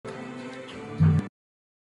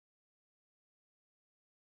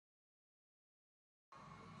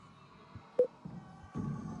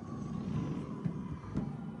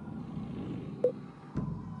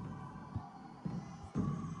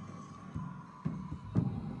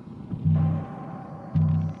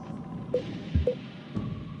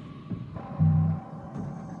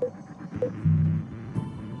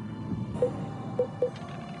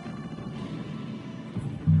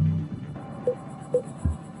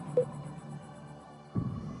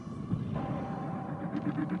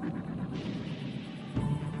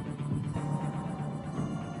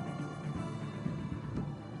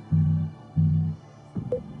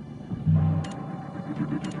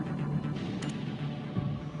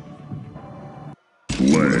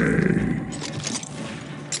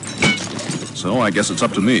So I guess it's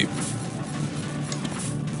up to me.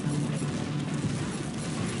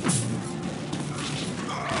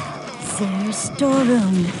 There's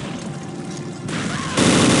storeroom.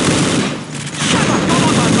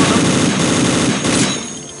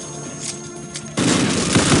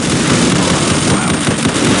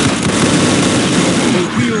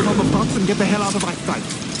 Wheels on the butts and get the hell out of my sight.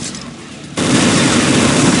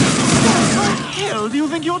 What the hell do you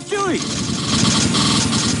think you're doing?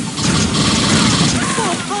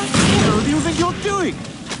 What the hell do you think you're doing?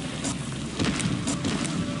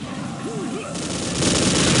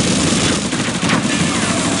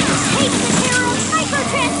 Take the hero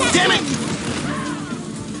microtransaction! Damn it!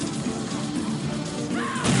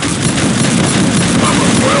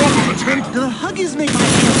 Do the huggies make my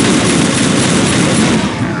hands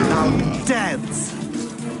now dance?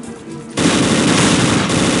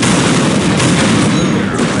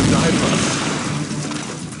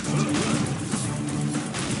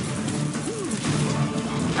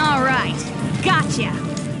 All right, gotcha.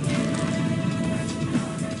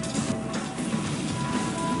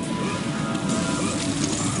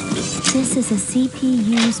 This is a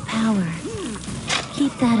CPU's power.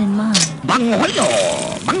 Keep that in mind. What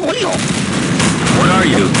are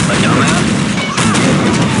you, a dumbass?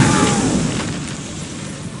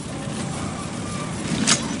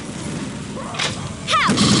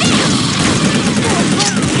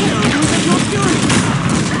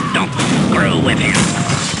 Don't screw with him.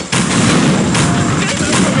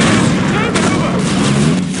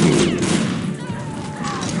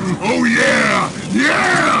 Oh yeah!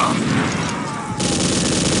 Yeah!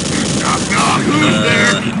 Knock knock, who's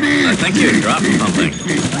there? Me! I think you dropped something.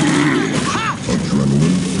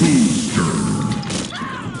 Adrenaline booster.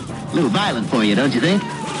 A little violent for you, don't you think?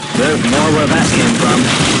 There's more where that came from.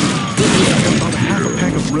 About half a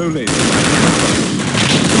pack of Rolaids.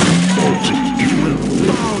 You will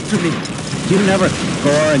bow to me. You never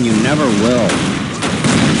score and you never will.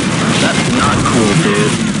 That's not cool,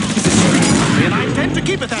 dude. And I intend to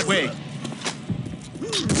keep it that way.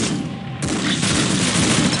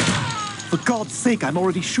 For God's sake, I'm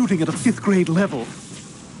already shooting at a 5th grade level.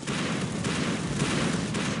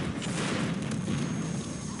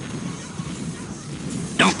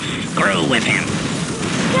 Don't screw with him.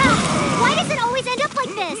 Yeah, why does it always end up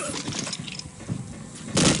like this?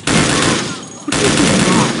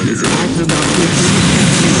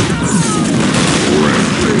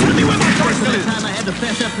 Tell me what my first time I had to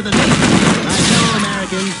fess up to the nation. I know,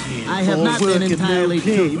 Americans, I have not been entirely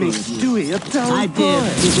truthful with you. Stewie, a dull I did boy.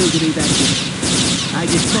 illegally that day. I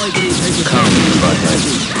exploited his Come, butthead.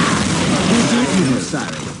 You did, you were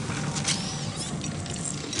sorry.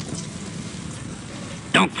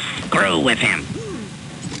 Don't screw with him.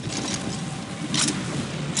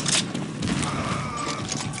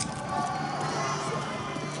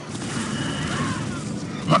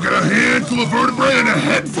 I got a handful of vertebrae and a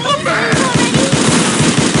head full of man!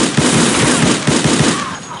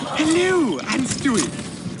 Hello, I'm Stewie.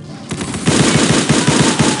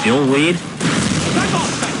 Still weed? Back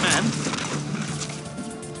off, Batman.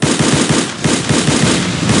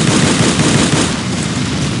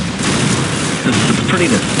 This is pretty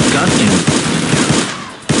disgusting.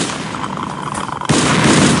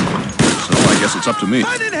 So I guess it's up to me.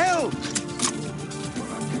 Burn in hell!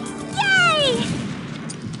 Yay!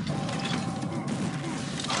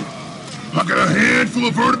 I got a handful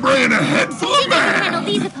of vertebrae and a head full I of think I can handle man!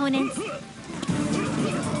 these opponents.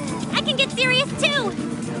 I can get serious too.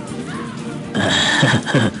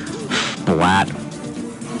 Splat.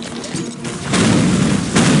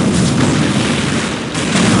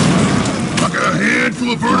 I got a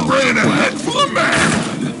handful of vertebrae and a head full of man!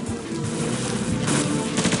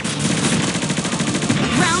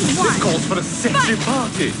 Round This one. calls for a sexy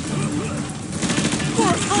party.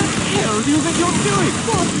 What the hell do you think you're doing?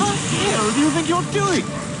 What the hell do you think you're doing?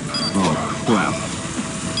 Oh, crap.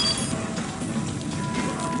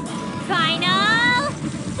 Final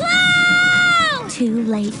blow! Too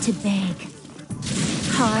late to beg.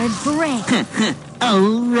 Hard break.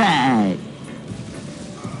 All right.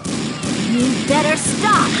 You better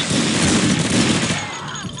stop.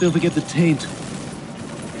 Don't forget the taint.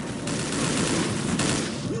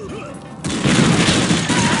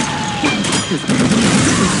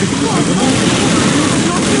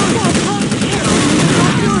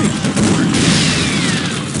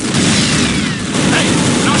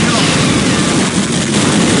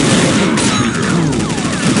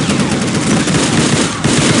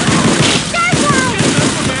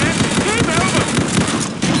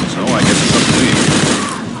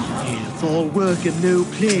 Work and no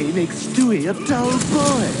play makes Stewie a dull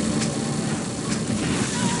boy.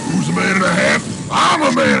 Who's a man and a half. I'm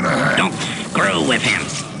a man and a half. Don't screw with him.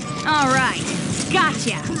 All right.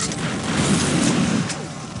 Gotcha.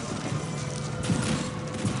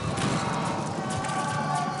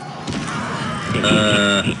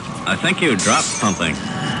 I think you dropped something.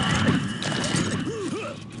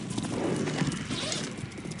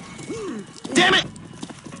 Damn it!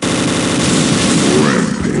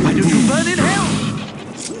 Why don't you burn in hell?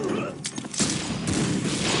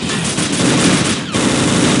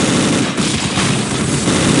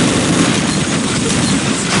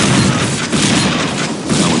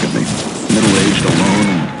 Now look at me. Middle-aged, alone,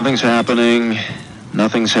 and nothing's happening.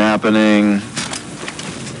 Nothing's happening.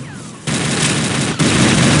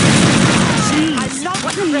 Jeez,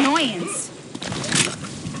 what an annoyance.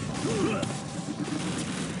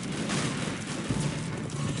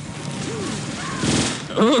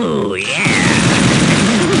 Ooh, yeah.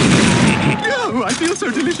 Oh, I feel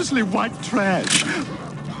so deliciously white trash.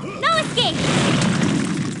 No escape!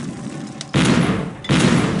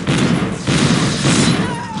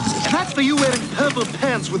 That's for you wearing purple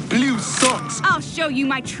pants with blue socks. I'll show you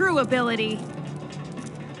my true ability.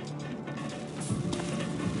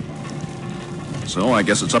 So I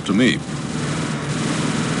guess it's up to me.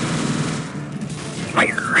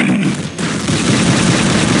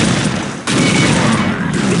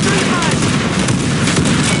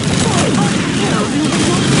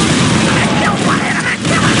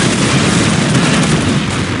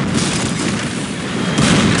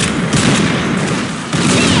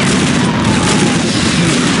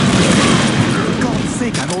 For God's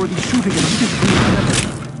sake, I'm already shooting at you.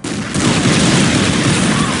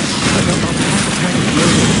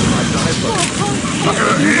 I got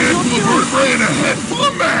a head full of vertebrae and a head full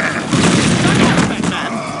of man.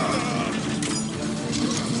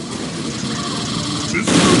 This suit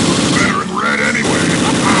looks better in red anyway.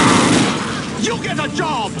 You get a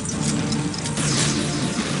job!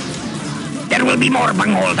 There will be more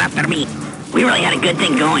bungholes after me. We really had a good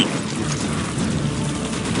thing going.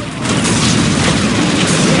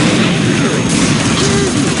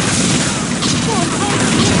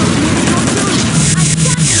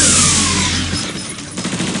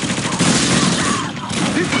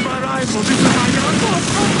 This is my rifle, this is my gun.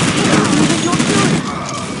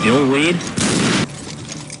 The old weed?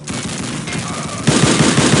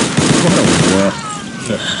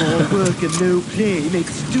 All work and no play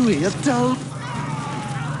makes Stewie a dull.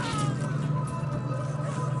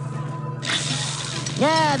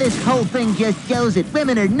 Yeah, this whole thing just shows that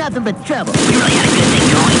women are nothing but trouble. We really had a good thing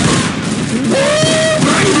going.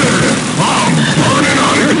 I'm burning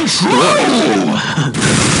out of control.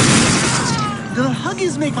 The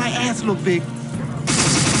huggies make my ass look big.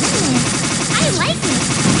 I like it.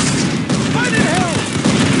 Burn in hell!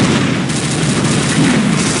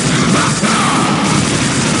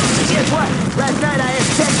 Guess what? Last night I had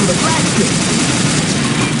sex with a black chick.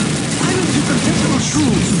 I don't do conventional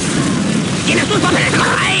shoes. ¿Tienes tus papeles?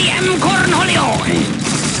 I am Cornholio.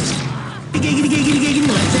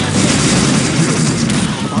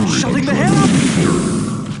 I'm shutting the hell up!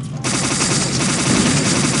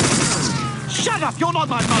 Shut up! You're not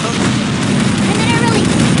my mother! And then I really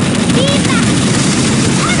need back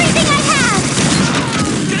everything I have!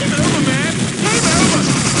 Game over, man! Game over!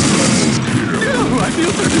 Oh, I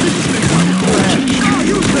feel so deliciously white trash. Oh,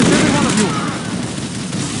 useless, every one of you!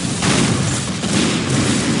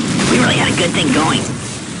 We really had a good thing going.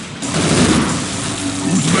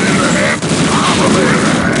 Who's man and a half? I'm a man and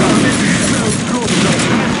a half.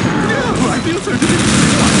 Oh, I feel so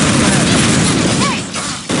deliciously white trash.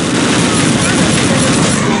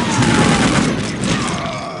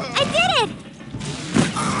 I did it!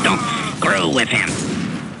 Don't screw with him.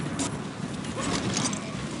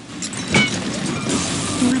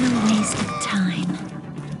 What a waste of time.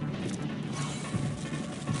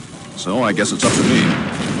 So I guess it's up to me.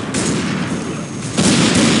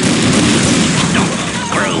 Don't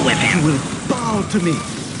screw with him. Will bow to me.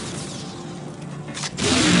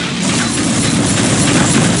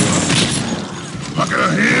 I got a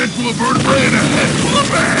head full of vertebrae and a head full of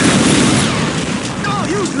man. Oh,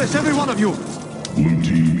 useless, every one of you! Blue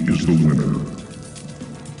team is the winner.